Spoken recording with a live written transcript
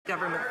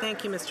Government.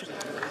 Thank you, Mr.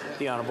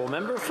 The Honourable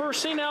Member for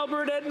St.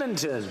 Albert,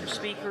 Edmonton. Mr.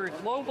 Speaker,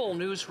 Global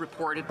News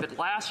reported that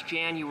last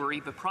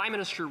January the Prime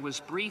Minister was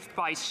briefed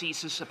by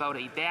CSIS about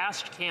a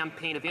vast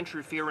campaign of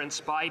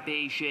interference by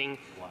Beijing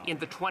in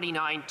the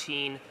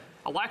 2019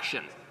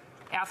 election.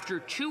 After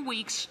 2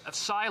 weeks of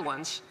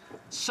silence,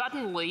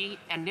 suddenly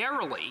and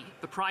narrowly,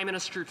 the Prime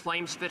Minister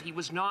claims that he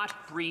was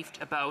not briefed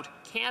about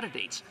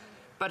candidates.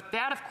 But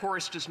that, of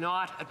course, does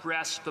not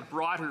address the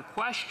broader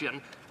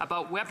question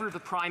about whether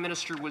the Prime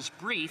Minister was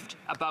briefed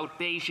about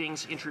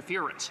Beijing's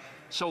interference.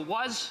 So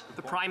was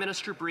the Prime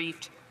Minister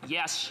briefed,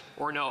 yes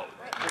or no?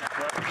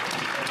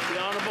 The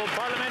Honourable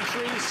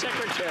Parliamentary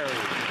Secretary.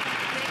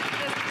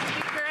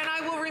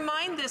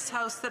 Remind this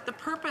House that the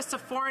purpose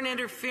of foreign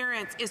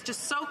interference is to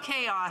sow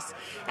chaos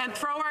and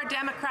throw our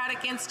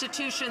democratic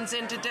institutions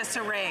into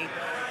disarray.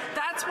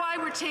 That's why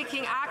we're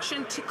taking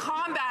action to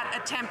combat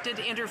attempted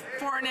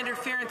foreign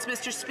interference,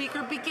 Mr.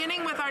 Speaker,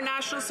 beginning with our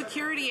national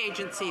security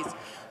agencies,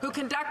 who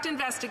conduct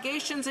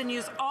investigations and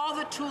use all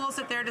the tools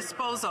at their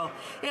disposal.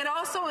 It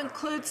also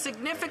includes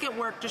significant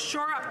work to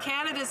shore up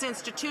Canada's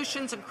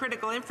institutions and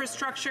critical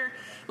infrastructure,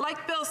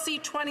 like Bill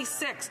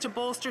C-26, to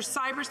bolster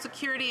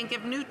cybersecurity and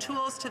give new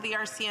tools to the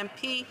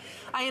RCMP.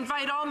 I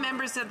invite all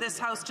members of this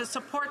House to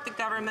support the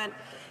government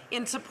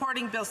in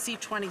supporting Bill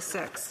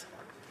C-26.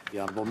 The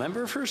Honourable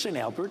Member for St.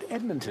 Albert,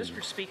 Edmonton.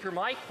 Mr. Speaker,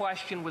 my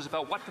question was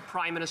about what the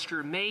Prime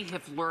Minister may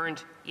have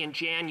learned in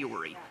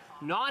January.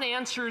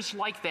 Non-answers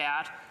like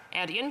that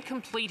and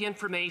incomplete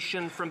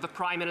information from the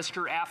Prime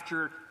Minister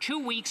after 2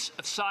 weeks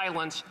of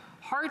silence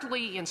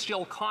hardly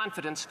instill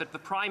confidence that the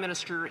Prime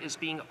Minister is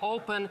being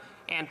open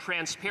and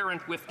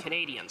transparent with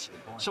Canadians.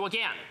 So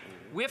again,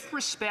 with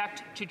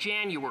respect to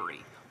January,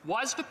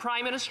 was the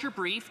Prime Minister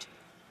briefed?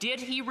 Did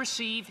he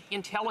receive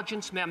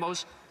intelligence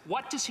memos?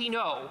 What does he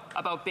know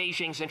about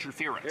Beijing's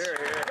interference? Hear,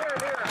 hear. Hear,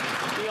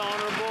 hear. The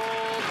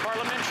Honourable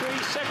Parliamentary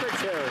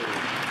Secretary.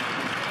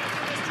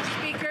 Mr.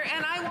 Speaker,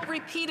 and I will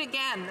repeat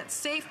again that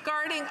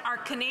safeguarding our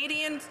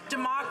Canadian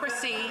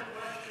democracy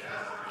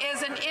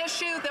is an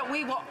issue that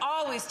we will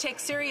always take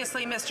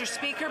seriously, Mr.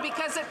 Speaker,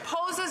 because it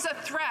poses a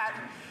threat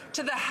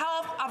to the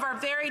health of our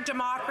very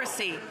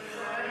democracy.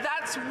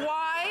 That's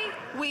why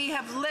we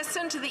have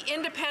listened to the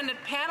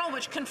independent panel,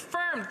 which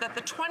confirmed that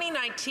the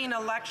 2019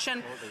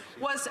 election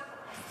was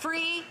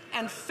free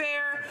and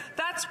fair.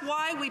 That's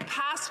why we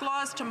passed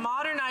laws to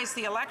modernize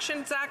the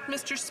Elections Act,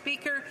 Mr.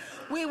 Speaker.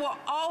 We will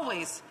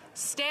always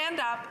stand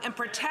up and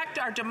protect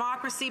our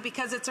democracy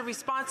because it's a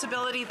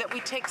responsibility that we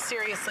take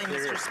seriously,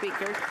 Mr.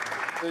 Speaker.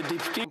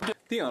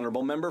 The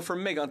Honourable Member for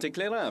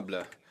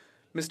Mégantic-L'Érable.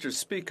 Mr.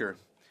 Speaker,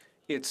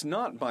 it's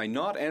not by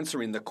not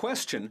answering the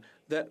question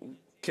that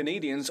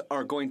Canadians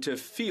are going to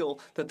feel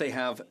that they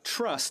have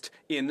trust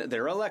in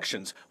their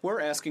elections.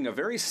 We're asking a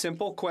very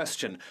simple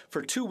question.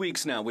 For 2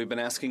 weeks now, we've been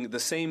asking the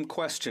same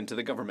question to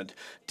the government.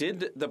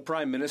 Did the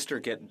Prime Minister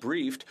get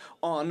briefed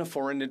on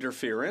foreign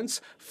interference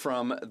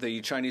from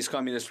the Chinese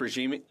Communist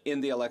regime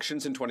in the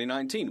elections in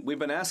 2019? We've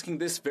been asking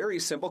this very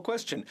simple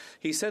question.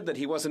 He said that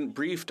he wasn't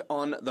briefed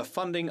on the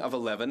funding of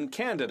 11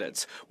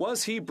 candidates.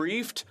 Was he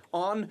briefed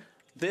on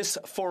this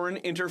foreign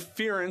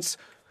interference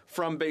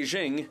from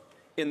Beijing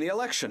in the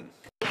election?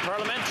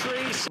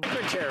 Parliamentary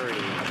Secretary.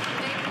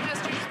 Thank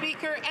you, Mr.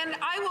 Speaker. And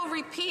I will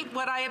repeat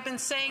what I have been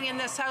saying in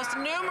this House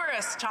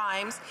numerous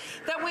times,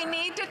 that we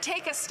need to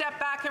take a step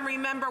back and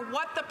remember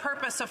what the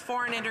purpose of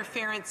foreign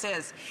interference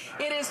is.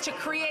 It is to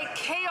create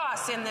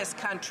chaos in this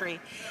country.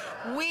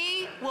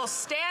 We will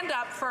stand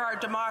up for our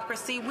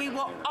democracy. We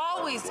will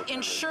always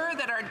ensure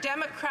that our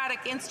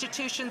democratic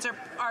institutions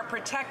are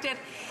protected.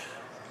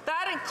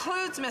 That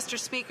includes, Mr.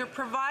 Speaker,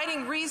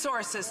 providing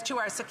resources to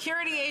our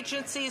security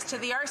agencies, to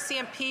the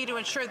RCMP, to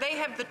ensure they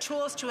have the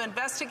tools to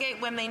investigate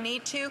when they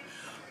need to.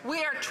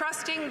 We are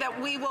trusting that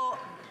we will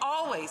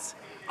always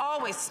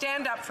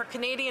stand up for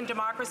Canadian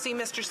democracy,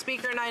 Mr.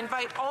 Speaker, and I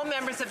invite all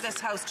members of this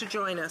House to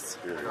join us.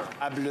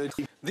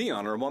 The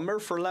Honourable Member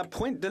for La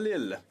Pointe de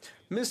l'Île.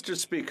 Mr.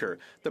 Speaker,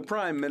 the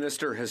Prime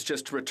Minister has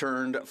just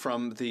returned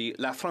from the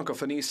La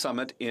Francophonie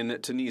Summit in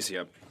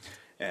Tunisia.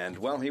 And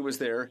while he was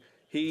there,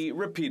 he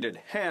repeated,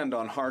 hand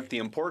on heart, the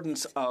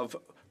importance of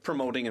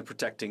promoting and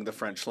protecting the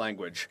French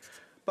language.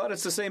 But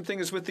it's the same thing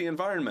as with the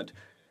environment.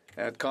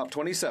 At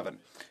COP27,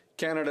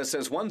 Canada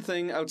says one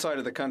thing outside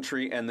of the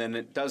country and then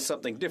it does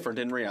something different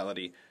in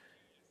reality.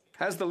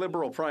 Has the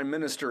Liberal Prime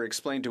Minister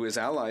explained to his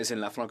allies in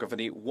La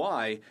Francophonie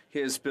why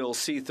his Bill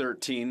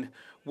C-13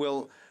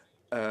 will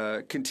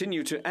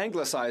continue to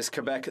anglicize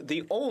Quebec,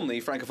 the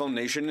only Francophone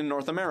nation in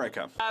North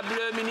America?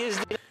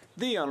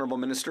 The Honourable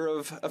Minister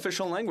of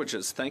Official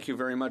Languages. Thank you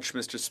very much,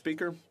 Mr.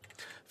 Speaker.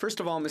 First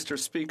of all, Mr.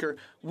 Speaker,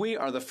 we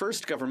are the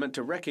first government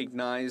to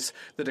recognize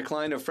the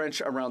decline of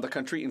French around the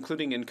country,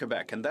 including in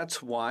Quebec. And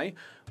that's why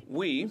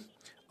we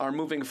are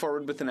moving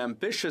forward with an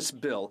ambitious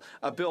bill,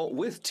 a bill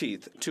with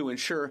teeth, to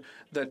ensure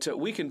that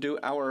we can do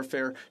our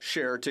fair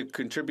share to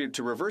contribute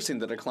to reversing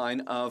the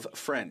decline of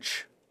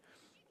French.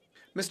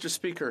 Mr.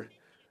 Speaker,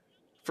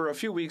 for a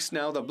few weeks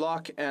now, the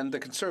Bloc and the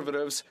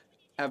Conservatives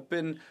have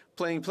been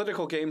playing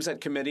political games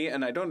at committee,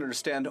 and I don't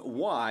understand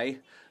why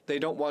they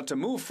don't want to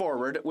move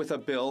forward with a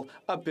bill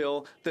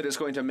that is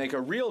going to make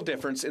a real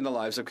difference in the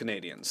lives of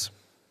Canadians.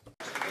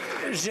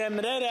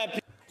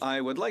 I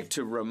would like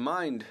to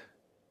remind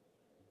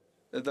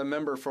the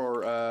member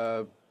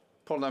for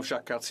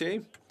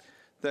Portneuf-Jacques-Cartier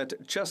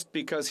that just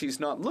because he's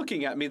not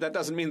looking at me, that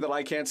doesn't mean that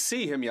I can't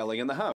see him yelling in the House.